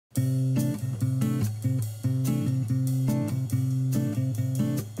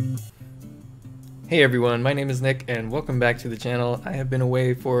Hey everyone, my name is Nick and welcome back to the channel. I have been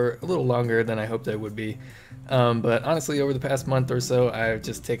away for a little longer than I hoped I would be, but honestly over the past month or so I've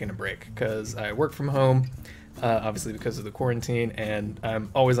just taken a break because I work from home, obviously because of the quarantine, and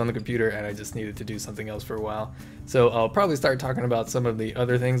I'm always on the computer and I just needed to do something else for a while. So I'll probably start talking about some of the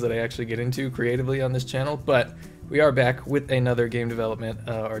other things that I actually get into creatively on this channel, but we are back with another game development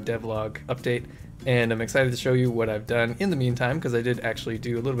or devlog update. And I'm excited to show you what I've done in the meantime, because I did actually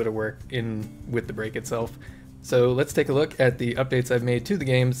do a little bit of work with the break itself. So let's take a look at the updates I've made to the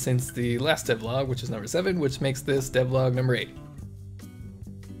game since the last devlog, which is number 7, which makes this devlog number 8.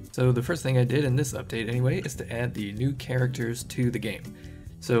 So the first thing I did in this update anyway is to add the new characters to the game.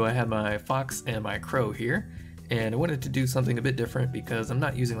 So I had my fox and my crow here, and I wanted to do something a bit different because I'm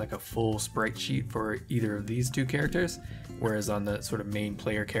not using like a full sprite sheet for either of these two characters, whereas on the sort of main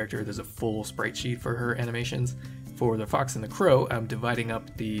player character there's a full sprite sheet for her animations. For the fox and the crow, I'm dividing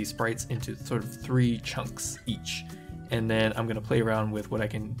up the sprites into sort of 3 chunks each, and then I'm going to play around with what I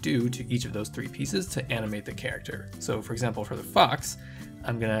can do to each of those 3 pieces to animate the character. So for example, for the fox,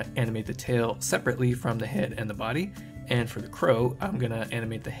 I'm going to animate the tail separately from the head and the body, and for the crow, I'm going to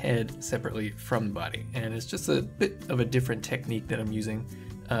animate the head separately from the body. And it's just a bit of a different technique that I'm using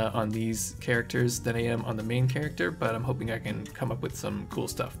on these characters than I am on the main character, but I'm hoping I can come up with some cool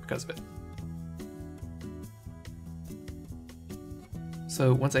stuff because of it.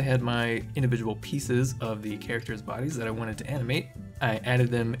 So once I had my individual pieces of the characters' bodies that I wanted to animate, I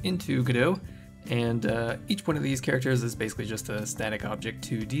added them into Godot, and each one of these characters is basically just a static object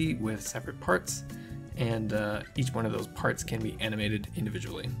 2D with separate parts, and each one of those parts can be animated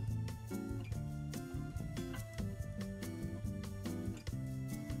individually.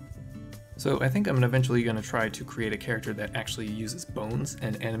 So I think I'm eventually going to try to create a character that actually uses bones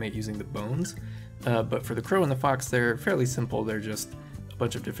and animate using the bones, but for the crow and the fox they're fairly simple. They're just a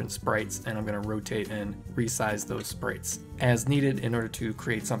bunch of different sprites, and I'm going to rotate and resize those sprites as needed in order to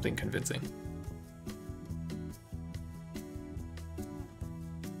create something convincing.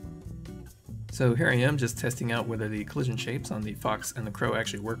 So here I am just testing out whether the collision shapes on the fox and the crow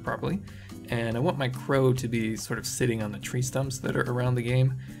actually work properly, and I want my crow to be sort of sitting on the tree stumps that are around the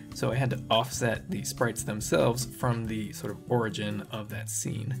game, so I had to offset the sprites themselves from the sort of origin of that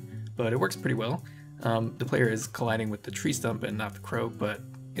scene. But it works pretty well. The player is colliding with the tree stump and not the crow, but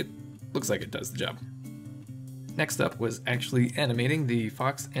it looks like it does the job. Next up was actually animating the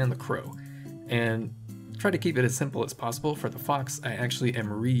fox and the crow, and try to keep it as simple as possible. For the fox, I actually am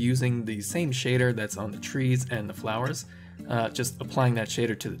reusing the same shader that's on the trees and the flowers, just applying that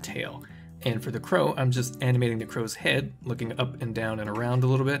shader to the tail. And for the crow, I'm just animating the crow's head, looking up and down and around a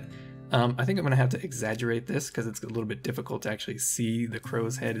little bit. I think I'm going to have to exaggerate this because it's a little bit difficult to actually see the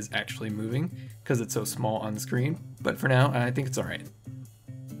crow's head is actually moving because it's so small on the screen, but for now I think it's alright.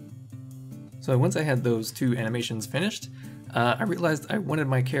 So once I had those 2 animations finished, I realized I wanted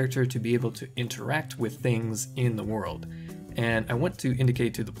my character to be able to interact with things in the world, and I want to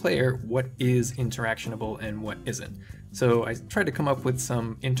indicate to the player what is interactionable and what isn't. So I tried to come up with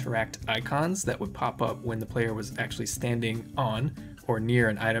some interact icons that would pop up when the player was actually standing on or near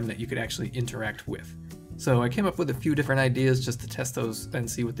an item that you could actually interact with. So I came up with a few different ideas just to test those and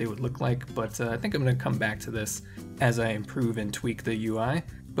see what they would look like, but I think I'm going to come back to this as I improve and tweak the UI,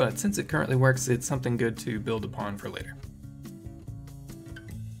 but since it currently works, it's something good to build upon for later.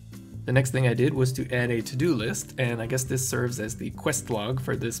 The next thing I did was to add a to-do list, and I guess this serves as the quest log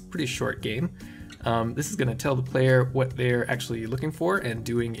for this pretty short game. This is going to tell the player what they're actually looking for and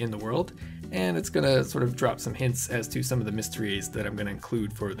doing in the world, and it's going to sort of drop some hints as to some of the mysteries that I'm going to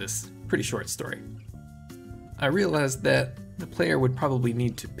include for this pretty short story. I realized that the player would probably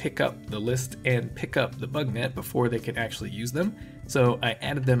need to pick up the list and pick up the bug net before they could actually use them, so I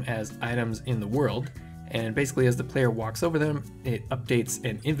added them as items in the world. And basically as the player walks over them, it updates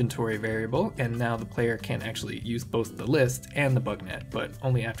an inventory variable, and now the player can actually use both the list and the bug net, but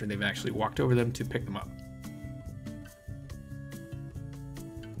only after they've actually walked over them to pick them up.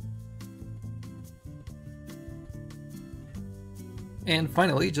 And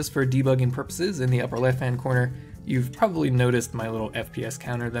finally, just for debugging purposes, in the upper left hand corner, you've probably noticed my little FPS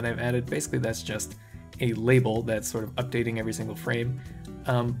counter that I've added. Basically that's just a label that's sort of updating every single frame.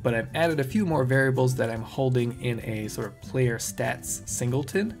 But I've added a few more variables that I'm holding in a sort of player stats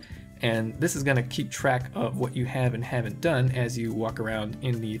singleton, and this is going to keep track of what you have and haven't done as you walk around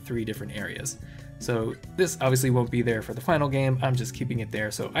in the 3 different areas. So this obviously won't be there for the final game. I'm just keeping it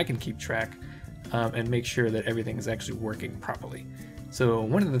there so I can keep track and make sure that everything is actually working properly. So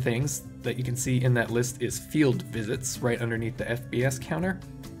one of the things that you can see in that list is field visits right underneath the FPS counter,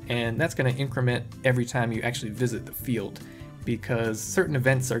 and that's going to increment every time you actually visit the field. because certain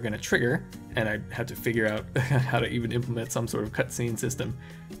events are going to trigger, and I had to figure out how to even implement some sort of cutscene system,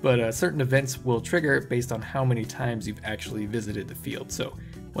 but certain events will trigger based on how many times you've actually visited the field. So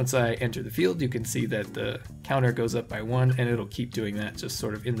once I enter the field, you can see that the counter goes up by 1, and it'll keep doing that just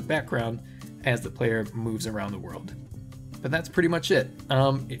sort of in the background as the player moves around the world. But that's pretty much it.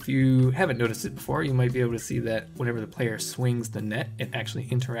 If you haven't noticed it before, you might be able to see that whenever the player swings the net, it actually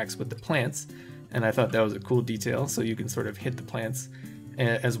interacts with the plants, and I thought that was a cool detail, so you can sort of hit the plants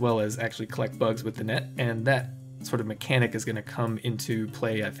as well as actually collect bugs with the net, and that sort of mechanic is going to come into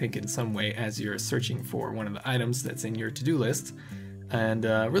play, I think, in some way as you're searching for one of the items that's in your to-do list. And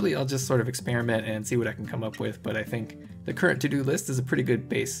really, I'll just sort of experiment and see what I can come up with, but I think the current to-do list is a pretty good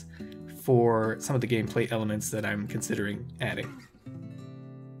base for some of the gameplay elements that I'm considering adding.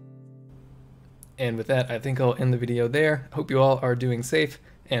 And with that, I think I'll end the video there. Hope you all are doing safe,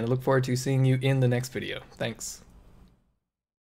 and I look forward to seeing you in the next video. Thanks.